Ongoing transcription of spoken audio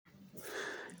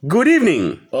Good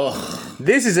evening. Oh,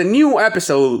 This is a new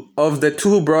episode of the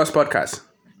Two Bros podcast.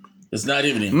 it's not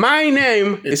evening. My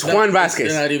name is not- Juan Vasquez.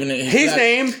 it's not even- it's His not-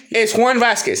 name is Juan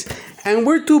Vasquez. And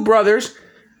we're two brothers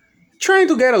trying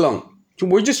to get along.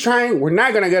 We're just trying. We're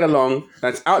not going to get along.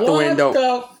 That's out the window.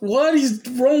 What is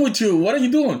wrong with you? What are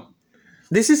you doing?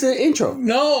 This is an intro.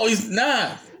 No, it's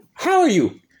not. How are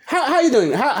you? How are you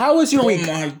doing? How was your week?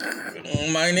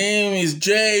 My name is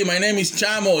Jay. My name is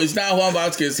Chamo. It's not Juan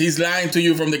Vasquez. He's lying to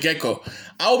you from the get-go.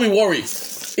 I'll be worried.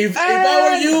 If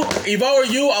I were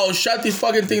you, I'll shut this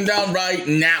fucking thing down right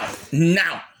now.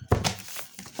 Now.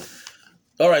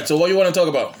 All right, so what you want to talk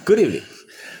about? Good evening.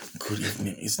 Good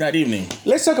evening. It's not evening.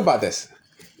 Let's talk about this.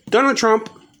 Donald Trump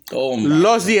Oh my.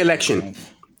 lost the election.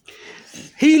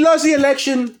 He lost the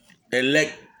election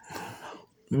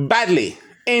badly,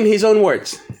 in his own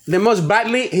words. The most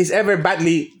badly he's ever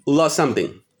badly lost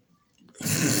something.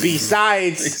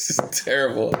 Besides This is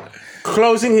terrible.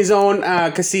 closing his own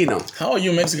casino. How are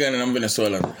you Mexican and I'm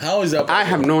Venezuelan? How is that? I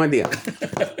have no idea.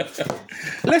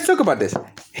 Let's talk about this.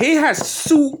 He has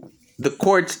sued the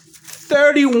courts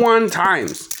 31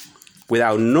 times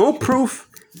without no proof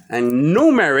and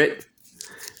no merit.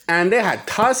 And they had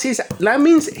tossed his... That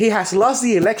means he has lost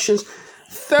the elections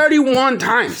 31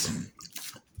 times.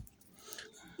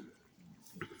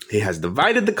 He has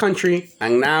divided the country,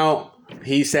 and now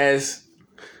he says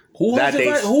Who has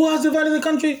divided the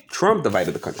country? Trump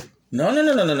divided the country. No. That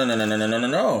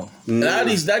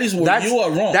is where you are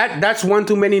wrong. That's one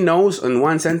too many no's in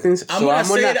one sentence. I'm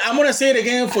gonna say it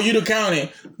again for you to count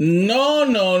it. No.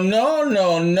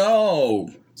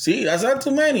 See, that's not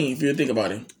too many if you think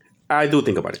about it. I do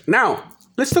think about it. Now,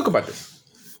 let's talk about this.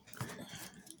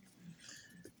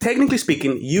 Technically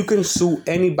speaking, you can sue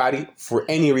anybody for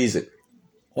any reason.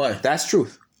 Why? That's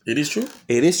truth. It is true.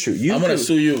 It is true. I'm gonna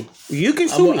sue you. You can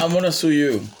sue me. I'm gonna sue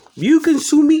you. You can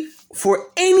sue me for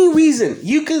any reason.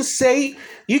 You can say,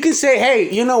 hey,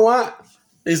 you know what?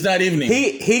 It's not evening.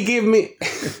 He give me.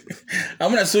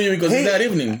 I'm gonna sue you because it's not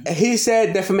evening. He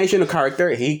said defamation of character.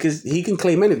 He can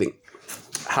claim anything.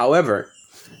 However,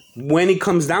 when it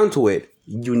comes down to it,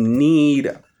 you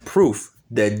need proof.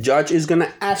 The judge is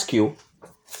gonna ask you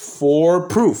for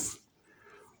proof.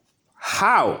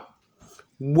 How?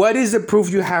 What is the proof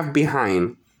you have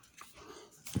behind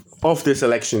of this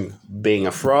election being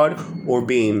a fraud or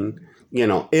being,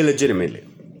 illegitimately?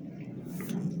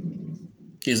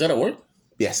 Is that a word?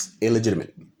 Yes,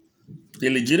 illegitimate.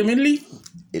 Illegitimately?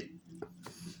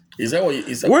 Is that what?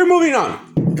 We're moving on.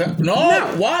 No.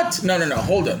 What? No.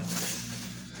 Hold on.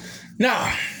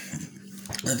 Now,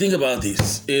 the thing about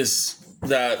this is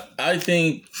that I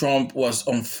think Trump was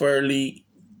unfairly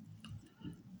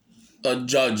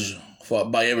judged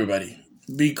by everybody,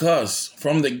 because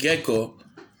from the get-go,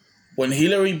 when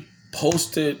Hillary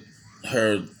posted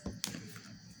her,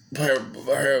 she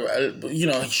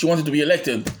wanted to be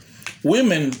elected,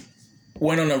 women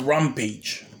went on a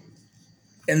rampage,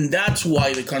 and that's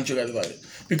why the country got divided.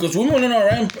 Because women went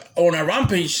on a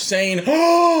rampage saying,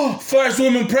 "Oh, first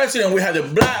woman president. We had the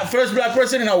first black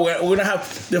president. Now we're gonna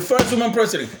have the first woman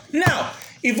president." Now,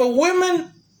 if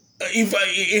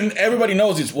everybody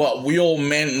knows this, well, we all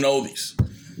men know this.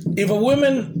 If a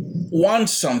woman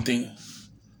wants something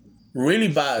really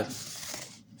bad,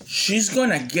 she's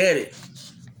gonna get it.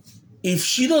 If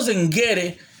she doesn't get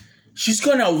it, she's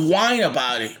gonna whine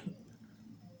about it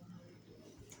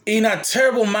in a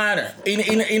terrible manner,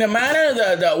 in a manner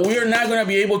that we're not gonna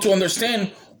be able to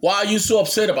understand. Why are you so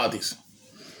upset about this?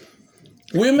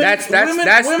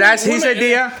 That's his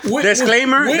idea.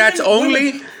 Disclaimer. That's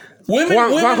only.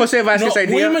 Juan Jose Vasquez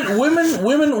idea.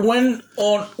 Women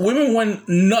went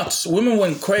nuts. Women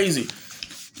went crazy.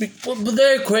 But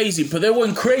they're crazy. But they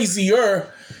went crazier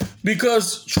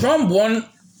because Trump won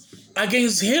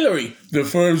against Hillary, the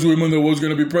first woman that was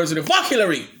going to be president. Fuck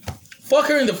Hillary. Fuck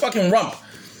her in the fucking rump.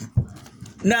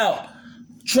 Now,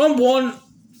 Trump won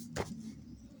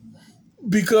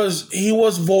because he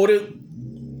was voted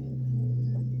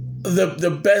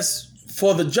the best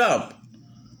for the job.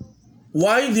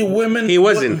 Why the women? He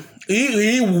wasn't.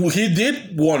 He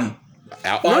did won.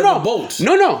 No. Votes.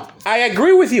 No. I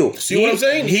agree with you. See what I'm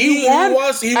saying? He won. He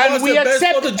was and the best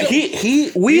for the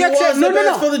job. We accept.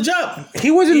 No. For the job. He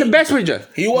wasn't the best for the job.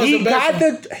 He was the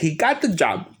best. He got the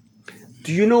job.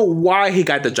 Do you know why he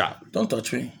got the job? Don't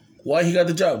touch me. Why he got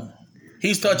the job?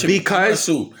 He's touching me. Because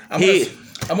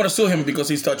I'm gonna sue him because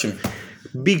he's touching me.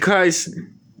 Because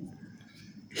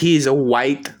he's a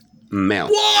white male.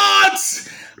 What?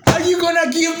 Are you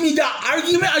gonna give me that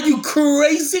argument? Are you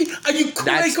crazy? Are you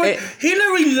crazy?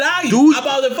 Hillary lied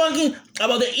about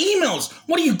the emails.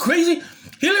 What are you crazy?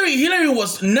 Hillary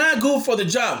was not good for the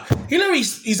job. Hillary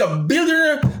is a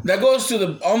billionaire that goes to the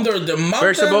under the mountain.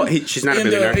 First of all, she's not a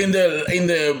billionaire. In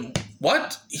the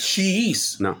what? She is.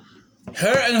 No,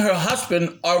 Her and her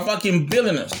husband are fucking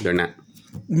billionaires. they're not.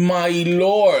 My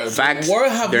lord. Facts, Where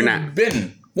have they're you not.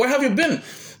 been? Where have you been?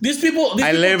 These people.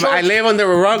 I live under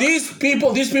a rock. These people.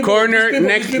 Corner these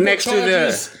people next to charge the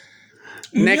us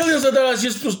millions of dollars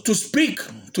just to speak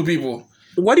to people.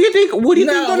 What do you think? What do you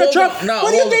think Now, Donald hold Trump? on. Now,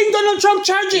 What do you hold think Donald Trump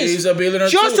charges? He's a billionaire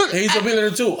Just too. to- He's a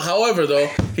billionaire too. However, though,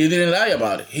 he didn't lie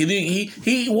about it.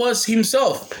 He was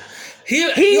himself. He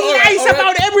He all right, lies all right.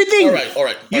 about everything. All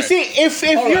right. You see, if All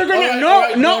you're right, gonna all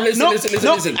right. no,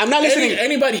 Listen. I'm not listening.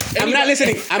 Anybody, I'm not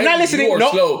listening. I'm not listening. You are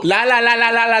No, slow. la.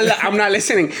 I'm not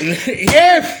listening.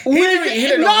 If we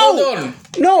Hillary, hold on.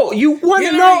 no, you want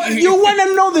to Hillary- know. You want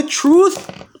to know the truth.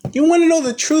 You want to know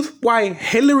the truth why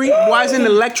Hillary wasn't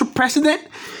elected president?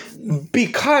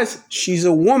 Because she's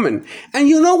a woman, and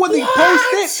you know what they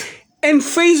posted in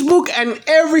Facebook and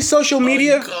every social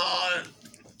media. God.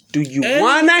 Do you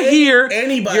want to hear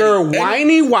anybody- your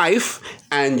whiny wife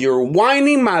and your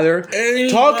whiny mother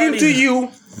talking to you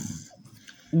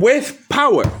with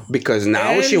power? Because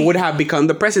now she would have become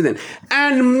the president.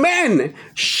 And men,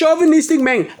 chauvinistic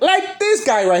men, like this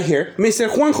guy right here,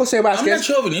 Mr. Juan Jose I'm not Vasquez.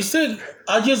 chauvinistic.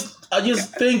 I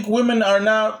just think women are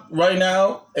not right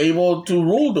now able to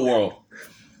rule the world.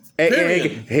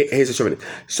 Period. He's a chauvinist.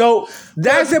 So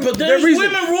that's But the there's reason.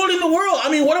 women ruling the world. I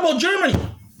mean, what about Germany?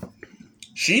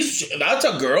 That's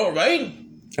a girl, right?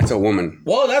 That's a woman.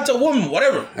 Well, that's a woman.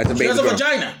 Whatever. That's a she baby has a girl.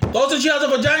 vagina. Doesn't she have a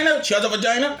vagina? She has a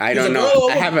vagina. I Is don't a know. girl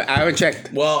a I woman? haven't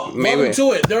checked. Well, maybe. welcome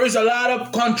to it. There is a lot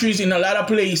of countries in a lot of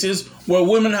places where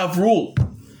women have ruled.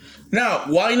 Now,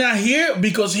 why not here?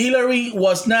 Because Hillary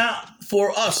was not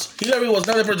for us. Hillary was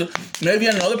not the president. Maybe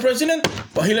another president,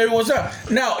 but Hillary was not.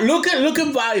 Now, look at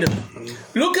Biden.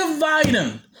 Look at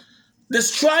Biden. The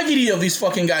tragedy of this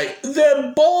fucking guy.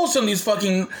 The balls on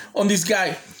this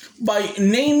guy by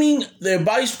naming the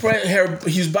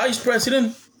his vice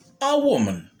president a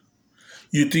woman.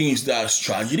 You think that's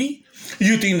tragedy?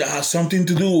 You think that has something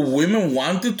to do with women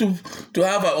wanted to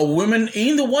have a woman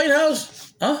in the White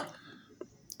House? Huh?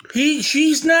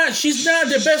 She's not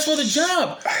the best for the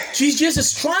job. She's just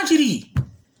a tragedy.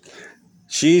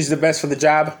 She's the best for the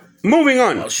job. Moving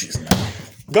on. Oh, she's not.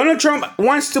 Donald Trump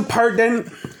wants to pardon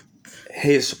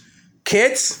his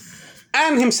kids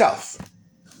and himself.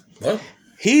 What?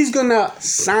 He's gonna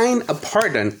sign a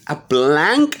pardon, a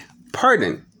blank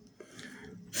pardon.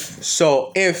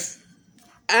 So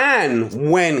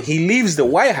when he leaves the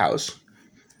White House,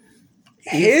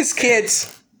 his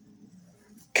kids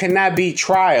cannot be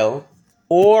trial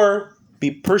or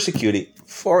be persecuted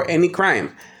for any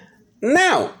crime.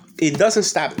 Now, it doesn't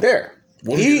stop there.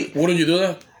 Wouldn't you do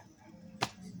that?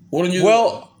 Wouldn't you?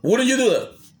 Wouldn't you do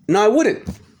that No, I wouldn't.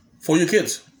 for your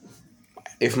kids?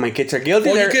 If my kids are guilty,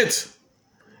 For your they're- kids.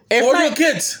 if For my- your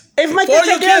kids. if my For kids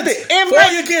your are guilty, kids. if For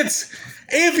my- your kids.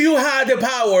 If you had the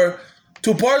power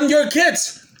to pardon your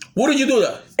kids, wouldn't you do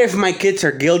that? if my kids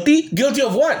are guilty, Guilty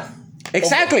of what?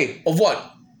 exactly. Of what?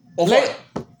 Of Like,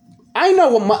 what? I know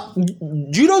what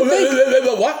you don't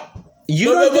think. What? You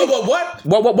don't think.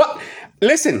 What? What?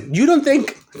 Listen, you don't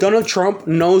think Donald Trump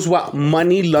knows what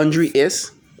money laundry is?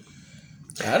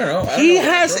 I don't know. He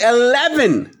has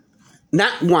 11,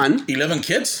 not one, 11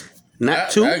 kids? not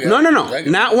two. I got No, it. I got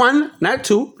it. not one, not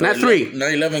two, not three.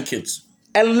 Not 11 kids.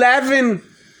 11.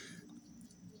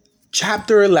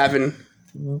 Chapter 11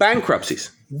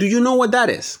 bankruptcies. Do you know what that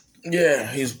is? Yeah,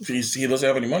 he doesn't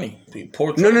have any money.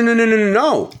 Poor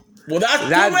No. Well, that's too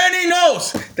many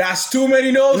no's. That's too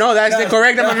many no's. No, that's the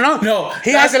correct amount of no's. No,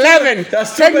 He has 11.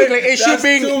 That's too Technically, many, it should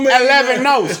be 11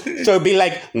 no's. So it'd be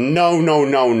like, no.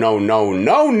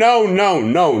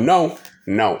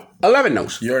 11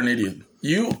 no's. You're an idiot.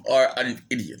 You are an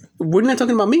idiot. We're not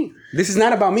talking about me. This is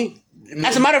not about me.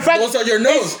 As a matter of fact, Those are your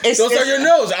no's. Those are your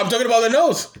no's. I'm talking about the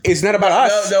no's. It's not about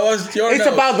us. That was your It's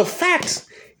no's. about the facts.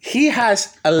 He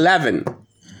has 11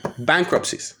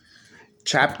 bankruptcies.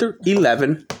 Chapter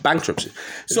 11 bankruptcies.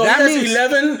 So that he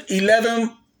has means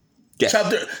 11 yes.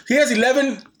 He has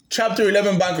 11 chapter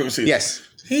 11 bankruptcies. Yes.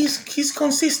 He's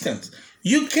consistent.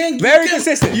 You can't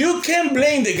Consistent. You can't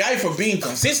blame the guy for being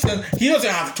consistent. He doesn't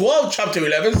have 12 chapter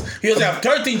 11s. He doesn't have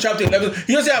 13 chapter 11s.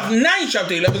 He doesn't have 9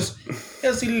 chapter 11s. He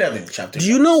has 11 chapter 11s. Do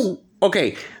you know?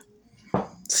 Okay.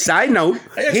 Side note.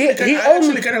 I He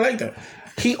actually kind of like that.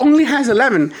 He only has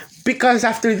 11 because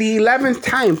after the 11th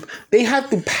time, they had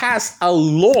to pass a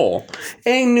law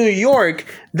in New York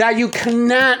that you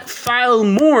cannot file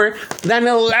more than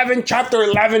 11 Chapter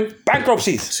 11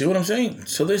 bankruptcies. See what I'm saying?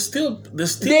 So they still.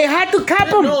 They had to cap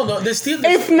them. No, they still.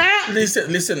 If not-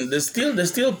 listen. They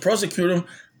still prosecute him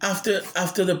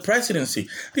after the presidency.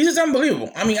 This is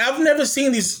unbelievable. I mean, I've never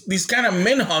seen this kind of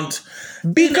manhunt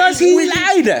Because he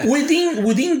lied.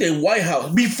 within the White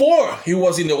House. Before he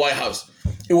was in the White House,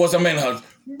 it was a manhunt.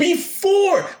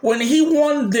 Before, when he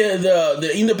won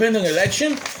the independent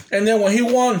election, and then when he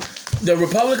won the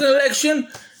Republican election,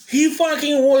 he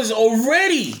fucking was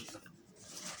already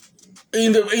they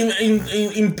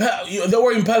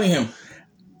were impelling him.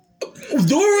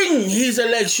 During his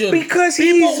election, Because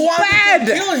people he's wanted bad.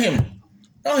 to kill him.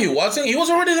 No, he wasn't. He was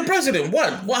already the president.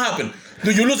 What happened?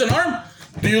 Do you lose an arm?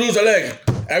 Do you lose a leg?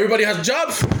 Everybody has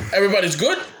jobs. Everybody's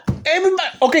good. Everybody.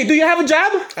 Okay, do you have a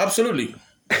job? Absolutely.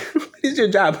 What is your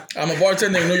job? I'm a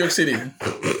bartender in New York City.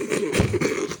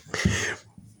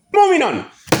 Moving on.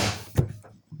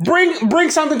 Bring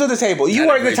something to the table. You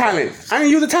are the talent. Aren't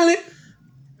you the talent?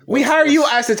 We hire you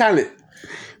as the talent.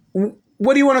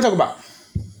 What do you want to talk about?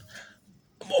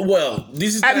 Well,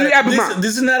 this is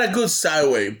not a good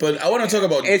sideway, but I want to talk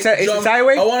about. It's a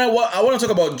sideway? I want to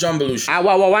talk about John Belushi. I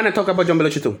want to talk about John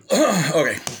Belushi too.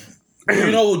 Okay. Do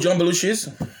you know who John Belushi is?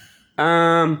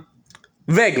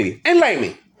 Vaguely. Enlighten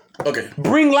me. Okay.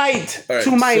 Bring light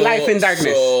to my life in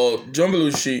darkness. So John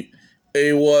Belushi,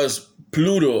 it was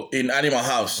Pluto in Animal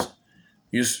House.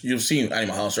 You've seen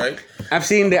Animal House, right? I've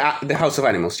seen the House of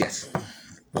Animals. Yes.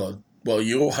 Well,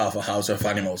 you have a house of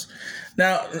animals.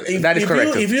 Now, That is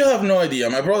correct. If you have no idea,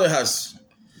 my brother has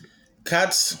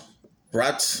cats,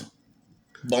 rats,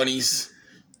 bunnies,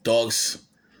 dogs,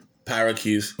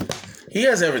 parakeets. He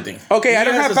has everything. Okay, I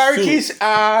don't have parakeets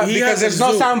because there's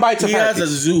no sound bites of He has a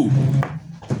parakeets. zoo.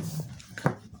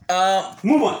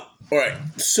 Move on. All right.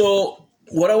 So,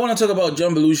 what I want to talk about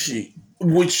John Belushi,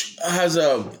 which has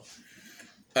a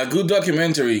good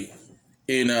documentary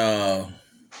in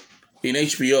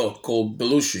HBO called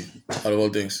Belushi, out of all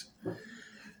things.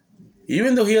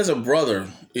 Even though he has a brother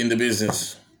in the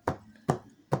business,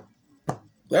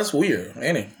 that's weird,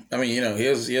 ain't it? I mean, he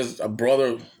has a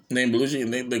brother named Belushi,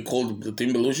 and they called the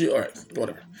team Belushi. All right,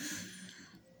 whatever.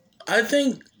 I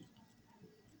think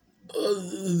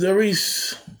there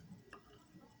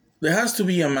has to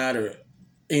be a matter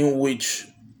in which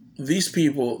these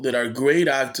people that are great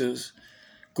actors,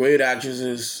 great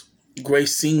actresses, great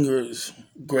singers,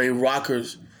 great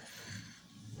rockers,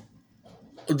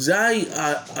 die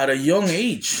at a young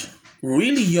age,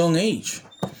 really young age.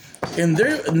 And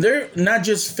they're not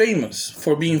just famous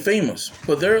for being famous,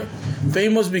 but they're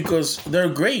famous because they're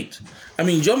great. I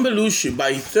mean, John Belushi,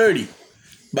 by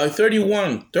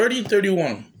 31,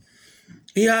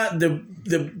 he had the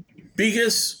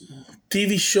biggest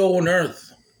TV show on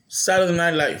earth, Saturday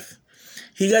Night Live.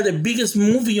 He got the biggest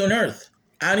movie on earth,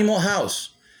 Animal House,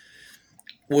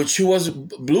 which was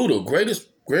Pluto, greatest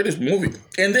movie.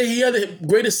 And then he had the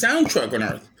greatest soundtrack on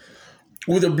earth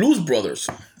with the Blues Brothers.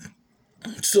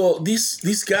 So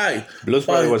this guy, Blues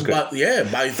Brother was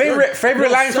good. By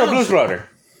Favorite lines for Blues Brother?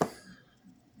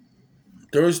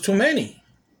 There's too many.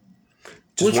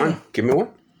 Just one. Give me one.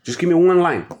 Just give me one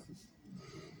line.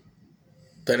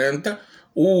 Ta-da-da.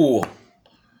 Ooh.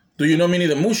 Do you know Minnie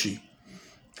the Mooshie?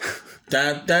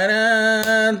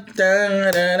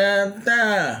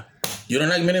 Da-da-da-da-da-da-da. You don't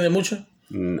like Minnie the Mooshie?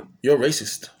 No. You're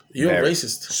racist. You're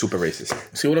racist. Super racist.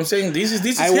 See what I'm saying? This is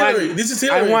Hillary. This is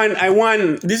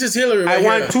Hillary. This is Hillary. I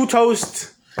want 2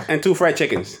 toasts and 2 fried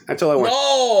chickens. That's all I want.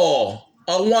 No,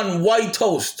 I want white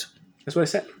toast. That's what I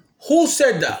said. Who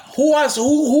said that? Who was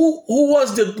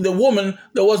the woman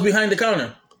that was behind the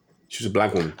counter? She's a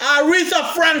black woman.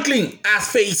 Aretha Franklin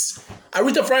ass face.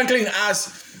 Aretha Franklin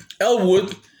asked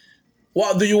Elwood,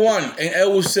 "What do you want?" And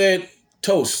Elwood said,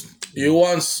 "Toast. You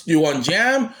want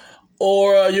jam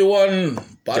or you want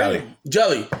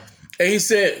jelly?" And he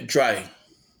said, "Dry."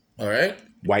 All right.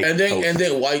 White and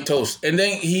then white toast. And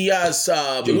then he asked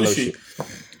Belushi,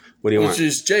 "What do you want?" Which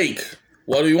is Jake.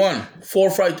 What do you want? 4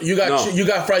 fried. You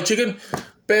got fried chicken.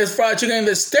 Best fried chicken in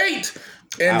the state.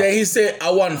 And then he said, "I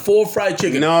want 4 fried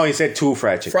chicken." No, he said 2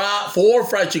 fried chicken. 4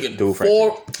 fried chicken. 2 fried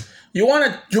chicken. You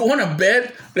want to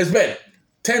bet? Let's bet.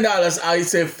 $10. I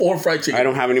said 4 fried chicken. I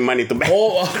don't have any money to bet.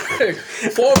 4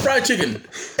 fried chicken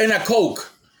and a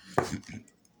Coke.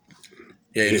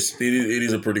 Yeah, it is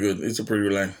a pretty good. It's a pretty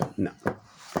good line. No.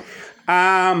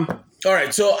 All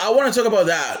right, so I want to talk about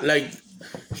that. Like,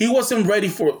 he wasn't ready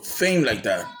for fame like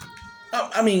that.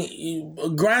 I mean,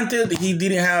 granted, he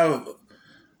didn't have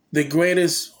the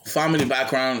greatest family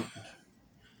background,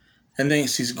 and then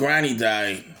his granny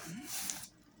died,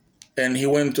 and he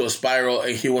went into a spiral,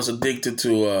 and he was addicted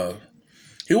to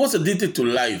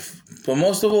life. But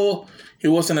most of all, he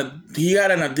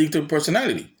had an addictive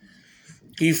personality.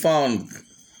 He found,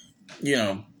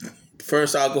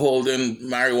 first alcohol, then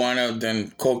marijuana,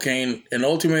 then cocaine, and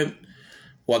ultimate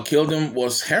what killed him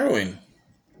was heroin.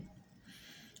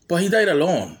 But he died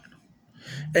alone.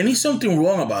 And there's something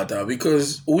wrong about that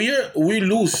because we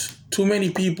lose too many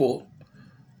people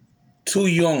too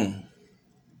young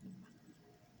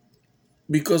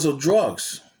because of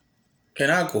drugs and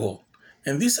alcohol.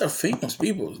 And these are famous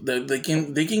people that they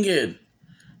can get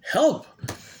help.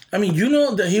 I mean, you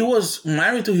know that he was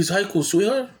married to his high school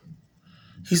sweetheart?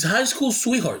 His high school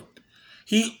sweetheart.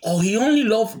 He only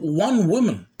loved one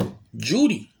woman,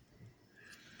 Judy.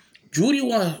 Judy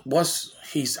was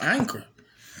his anchor.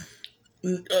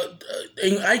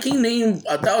 And I can name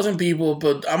 1,000 people,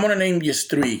 but I'm going to name just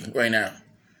 3 right now.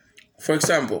 For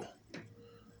example,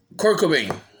 Kurt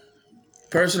Cobain,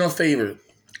 personal favorite.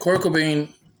 Kurt Cobain,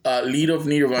 leader of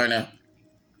Nirvana,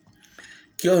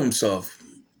 killed himself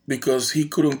because he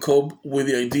couldn't cope with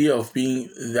the idea of being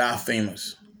that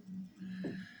famous.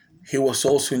 He was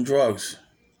also in drugs.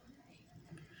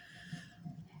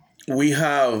 We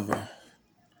have,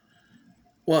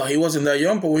 well, he wasn't that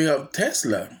young, but we have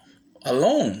Tesla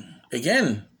alone,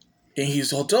 again, in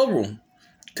his hotel room.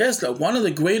 Tesla, one of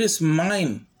the greatest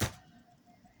minds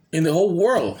in the whole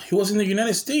world. He was in the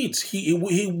United States.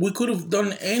 We could have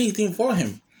done anything for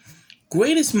him.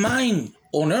 Greatest mind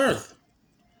on earth.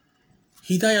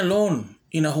 He died alone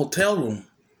in a hotel room.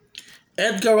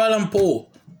 Edgar Allan Poe,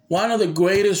 one of the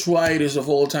greatest writers of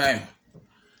all time.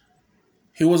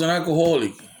 He was an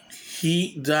alcoholic.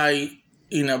 He died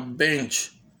in a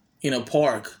bench in a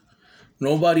park.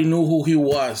 Nobody knew who he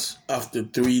was after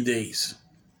 3 days.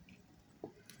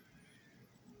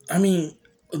 I mean,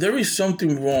 there is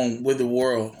something wrong with the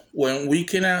world when we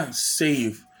cannot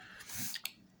save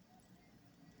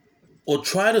or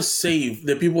try to save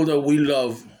the people that we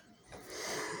love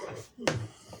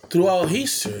throughout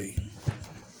history.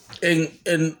 And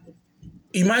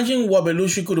imagine what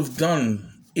Belushi could have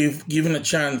done if given a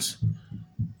chance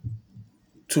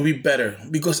to be better.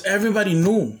 Because everybody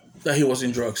knew that he was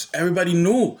in drugs. Everybody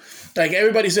knew. Like,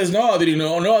 everybody says, no, I didn't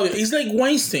know. No, it's like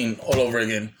Weinstein all over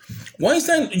again.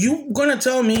 Weinstein, you gonna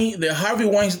tell me that Harvey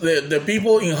Weinstein, the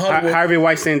people in Hollywood... Harvey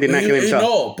Weinstein did not kill himself.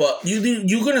 No, but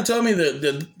you gonna tell me that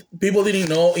the people didn't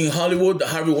know in Hollywood that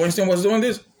Harvey Weinstein was doing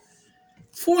this?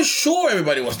 For sure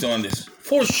everybody was doing this.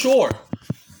 For sure.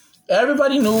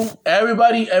 Everybody knew.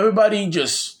 Everybody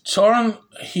just turned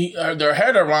their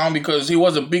head around because he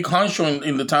was a big honcho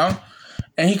in the town.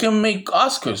 And he can make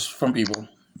Oscars from people.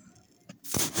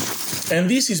 And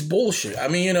this is bullshit. I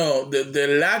mean, you know,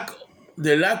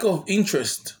 the lack of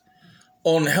interest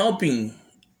on helping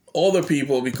other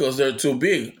people because they're too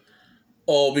big,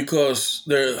 or because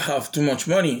they have too much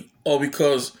money, or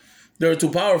because they're too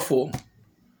powerful.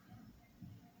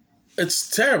 It's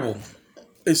terrible.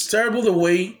 It's terrible the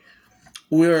way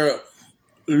we're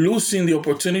losing the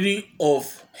opportunity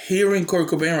of hearing Kurt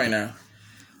Cobain right now.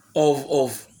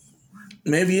 Of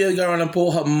maybe Edgar Allan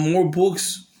Poe have more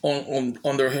books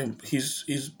under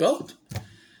his belt.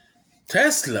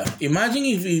 Tesla. Imagine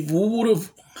if we would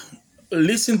have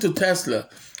listened to Tesla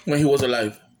when he was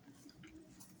alive.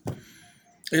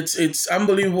 It's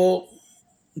unbelievable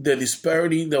the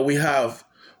disparity that we have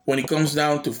when it comes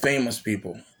down to famous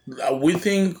people. We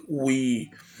think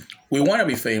we want to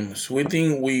be famous. We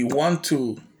think we want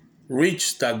to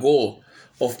reach that goal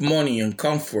of money and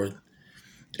comfort.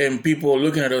 And people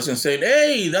looking at us and saying,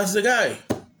 hey, that's the guy.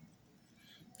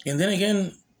 And then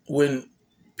again, when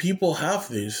people have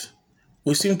this,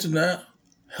 we seem to not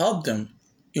help them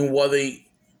in what they,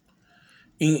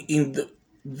 in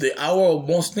the hour of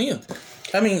most need.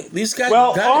 I mean, this guy...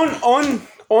 Well,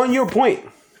 on your point,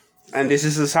 and this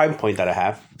is a side point that I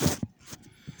have,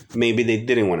 maybe they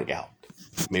didn't want to get help.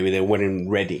 Maybe they weren't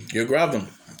ready. You grabbed them.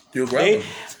 You grabbed them.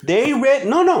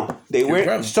 They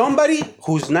were somebody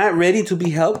who's not ready to be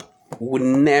helped would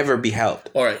never be helped.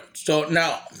 All right. So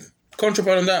now,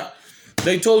 contrapart on that,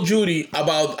 they told Judy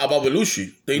about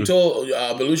Belushi. They told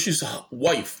Belushi's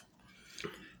wife,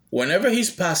 whenever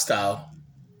he's passed out,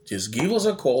 just give us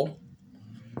a call,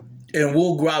 and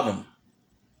we'll grab him,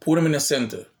 put him in the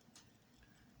center.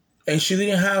 And she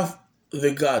didn't have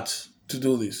the guts to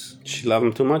do this. She loved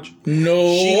him too much?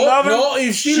 No. She loved him. No,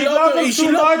 if she loved him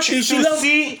too much to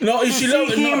see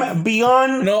him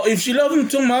beyond. No, if she loved him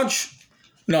too much,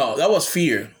 no, that was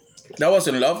fear. That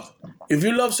wasn't love. If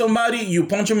you love somebody, you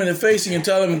punch him in the face and you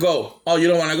tell him go. Oh, you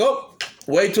don't want to go?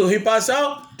 Wait till he pass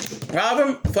out, grab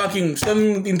him, fucking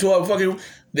send him into a fucking...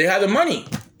 They had the money.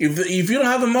 If you don't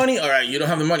have the money, all right, you don't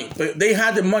have the money. But they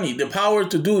had the money, the power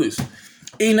to do this.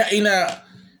 In a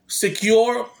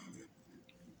secure,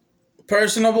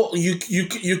 personable,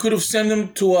 you could have sent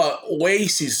them to a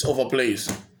oasis of a place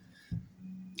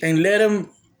and let him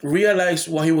realize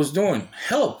what he was doing.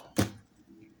 Help.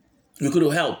 We could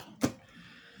have helped.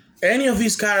 Any of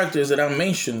these characters that I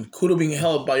mentioned could have been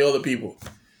helped by other people.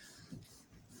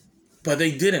 But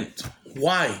they didn't.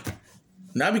 Why?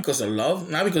 Not because of love,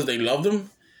 not because they loved them.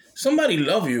 Somebody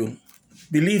love you.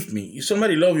 Believe me.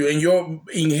 Somebody love you and you're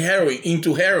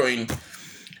into heroin,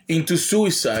 into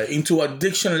suicide, into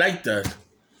addiction like that,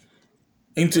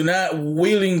 into not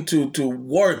willing to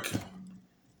work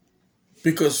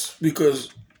because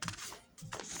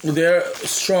they're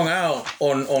strung out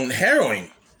on heroin,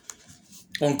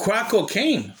 on crack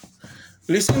cocaine.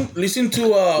 Listen to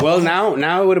Well,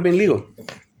 now it would have been legal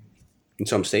in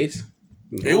some states.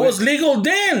 it was legal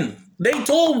then. They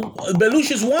told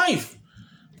Belushi's wife.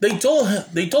 They told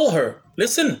her,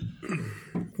 listen,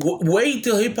 wait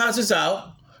till he passes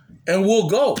out, and we'll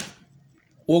go.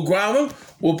 We'll grab him.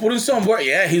 We'll put him somewhere.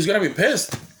 Yeah, he's gonna be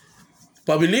pissed,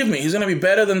 but believe me, he's gonna be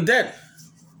better than dead.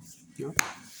 Yeah. All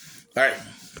right.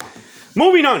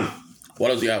 Moving on.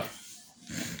 What else do you have?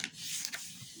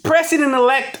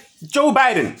 President-elect Joe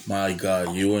Biden My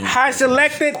God, you and has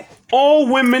elected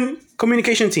all-women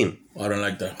communication team. I don't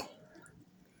like that.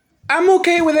 I'm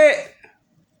okay with it,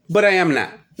 but I am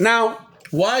not. Now,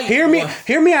 Why? hear me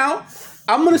out.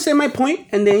 I'm gonna say my point,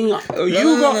 and then you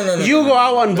go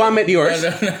out and vomit yours.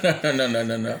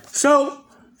 No. So,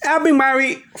 I've been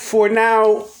married for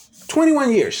now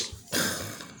 21 years.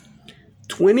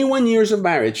 21 years of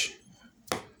marriage.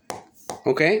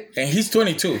 Okay? And he's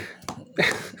 22.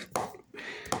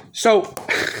 So,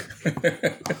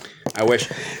 I wish.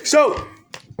 So,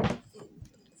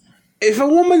 if a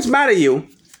woman's mad at you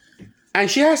and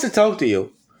she has to talk to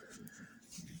you,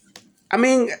 I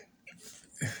mean,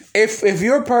 if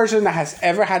you're a person that has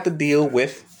ever had to deal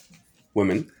with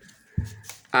women,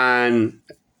 and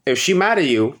if she mad at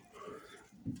you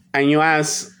and you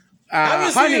ask,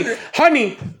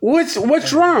 honey,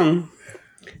 what's wrong?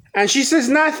 And she says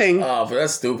nothing. Oh, but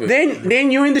that's stupid.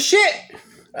 Then you're in the shit.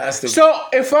 That's stupid. So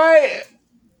if I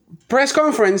press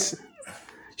conference,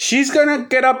 she's gonna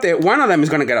get up there. One of them is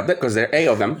gonna get up there because there are 8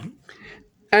 of them,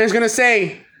 and it's gonna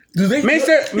say, Do they,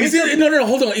 Mr. No,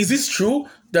 hold on. Is this true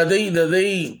that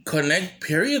they connect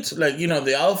periods? Like,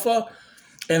 the alpha,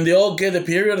 and they all get the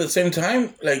period at the same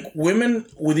time? Like women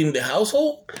within the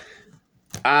household?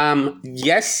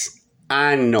 Yes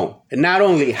and no. Not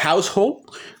only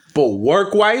household, but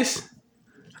work-wise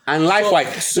and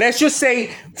life-wise. Let's just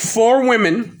say 4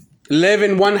 women live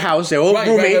in one house. They're all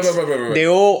roommates. Right. They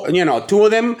all, 2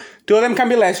 of them can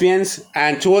be lesbians,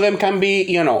 and 2 of them can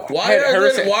be, Why are they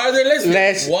lesbians?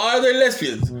 Why are they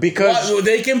lesbians? Because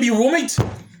they can be roommates.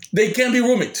 They can be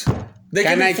roommates. They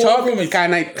can I be talk? Roommates.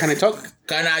 Can I talk?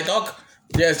 Can I talk?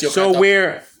 Yes, you can So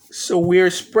talk. we're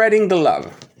spreading the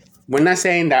love. We're not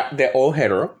saying that they're all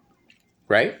hetero,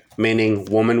 right? Meaning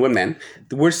woman with men.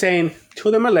 We're saying 2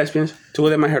 of them are lesbians, 2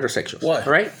 of them are heterosexuals. What?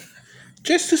 Right?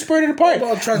 Just to spread it apart.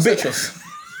 What about transsexuals?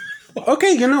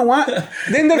 Okay, you know what?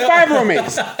 Then there are 5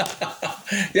 roommates.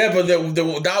 Yeah, but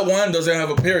that one doesn't have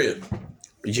a period.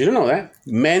 You don't know that.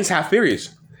 Men's have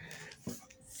periods.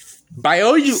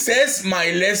 Biology Says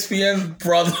my lesbian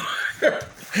brother.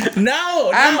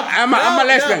 No, I'm a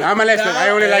lesbian. I'm a lesbian. I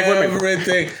only like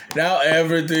women. Now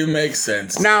everything makes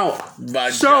sense. Now,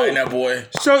 Vagina boy.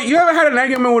 So you ever had an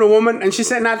argument with a woman and she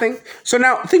said nothing? So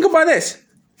now think about this.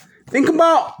 Think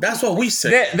about That's what we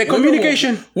say. the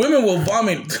communication. Women will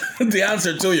vomit the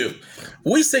answer to you.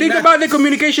 We say Think about the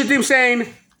communication team saying,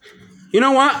 you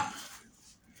know what?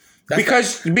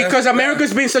 Because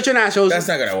America's being such an asshole. That's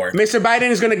not gonna work. Mr. Biden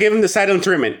is gonna give him the silent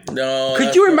treatment. No.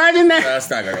 Could you imagine that? That's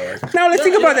not gonna work. Now let's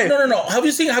think about it. No. Have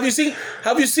you seen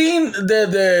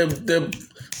the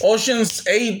Ocean's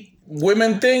 8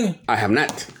 women thing? I have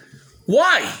not.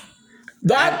 Why?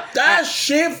 That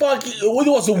shit fucking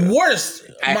it was the worst.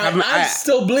 My eyes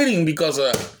still bleeding because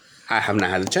of I have not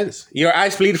had a chance. Your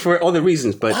eyes bleed for other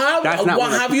reasons, but that's not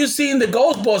what have you seen the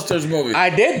Ghostbusters movie? I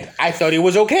did. I thought it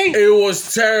was okay. It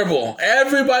was terrible.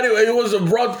 Everybody, it was a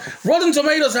Rotten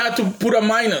Tomatoes had to put a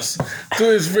minus to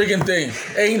this freaking thing.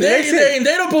 And they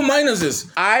don't put minuses.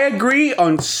 I agree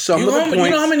on some of the points. You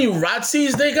know how many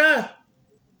Razzies they got?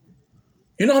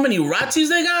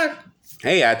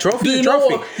 Hey, a trophy. You know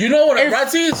what a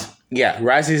Razzie is? Yeah,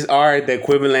 Razzies are the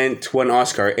equivalent to an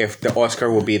Oscar if the Oscar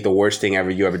will be the worst thing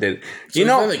you ever did.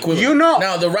 Now the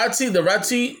Razzie,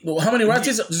 how many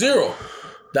Razzies? 0.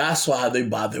 That's why they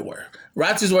bother were.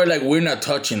 Razzies were like, we're not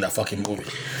touching that fucking movie.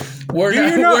 We're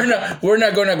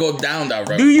not gonna go down that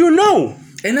road. Do you know?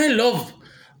 And I love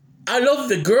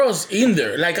the girls in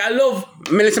there. Like I love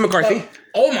Melissa McCarthy.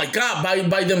 Oh my God,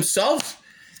 by themselves.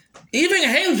 Even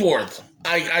Hemsworth,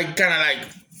 I kind of like.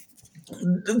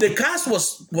 The cast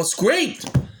was great.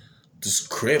 The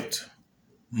script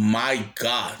My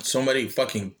God, somebody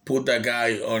fucking put that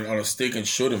guy on a stick and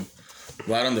shoot him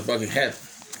right on the fucking head.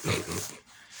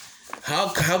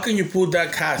 How can you put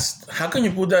that cast? How can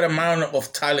you put that amount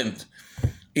of talent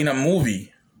in a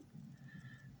movie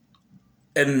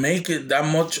and make it that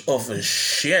much of a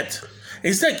shit?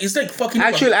 It's like fucking.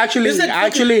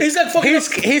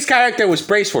 His character was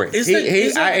praised for it.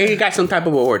 He got some type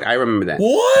of award. I remember that.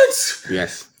 What?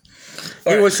 Yes.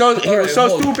 He was so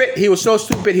stupid. He was so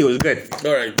stupid. He was good.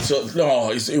 All right. So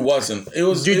no, it wasn't. It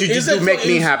was. You make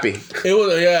me happy. It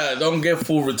was. Don't get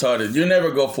full retarded. You never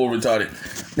go full retarded.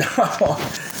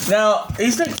 Now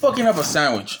it's like fucking up a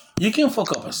sandwich. You can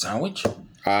fuck up a sandwich. You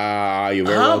very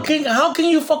well. How can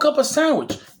you fuck up a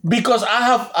sandwich? Because I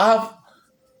have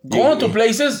gone to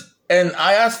places and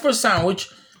I asked for a sandwich,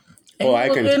 and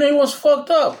it was fucked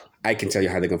up. I can tell you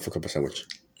how they're gonna fuck up a sandwich.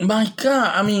 My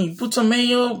God, I mean, put some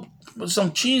mayo, put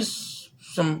some cheese,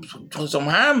 some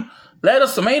ham,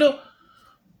 lettuce, tomato.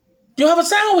 You have a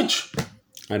sandwich.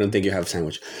 I don't think you have a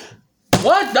sandwich.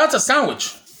 What? That's a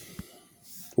sandwich.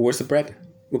 Where's the bread?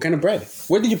 What kind of bread?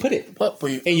 Where did you put it?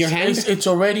 In your hand? It's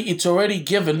already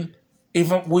given.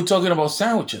 If we're talking about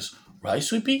sandwiches, right,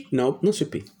 Sweet Pea? No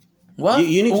Sweet Pea. What?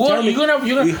 You need to tell me. You're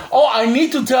gonna. I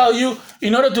need to tell you.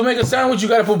 In order to make a sandwich, you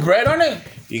gotta put bread on it.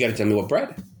 You gotta tell me what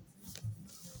bread.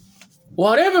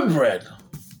 Whatever bread.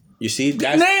 You see?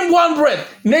 Name one bread.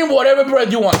 Name whatever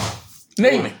bread you want.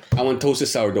 Name it. I want toasted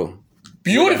sourdough.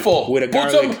 Beautiful. With a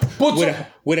garlic.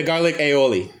 With a garlic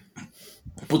aioli.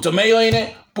 Put some mayo in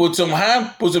it. Put some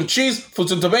ham. Put some cheese. Put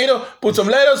some tomato. Put some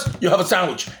lettuce. You have a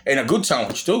sandwich, and a good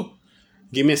sandwich too.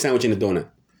 Give me a sandwich and a donut.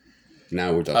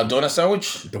 Now we're talking. A donut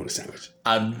sandwich. Donut sandwich.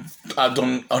 A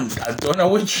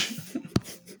donut which.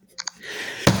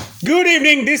 Good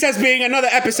evening. This has been another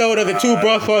episode of the Two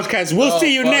Bros Podcast. We'll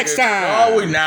see you next time. No, we're not.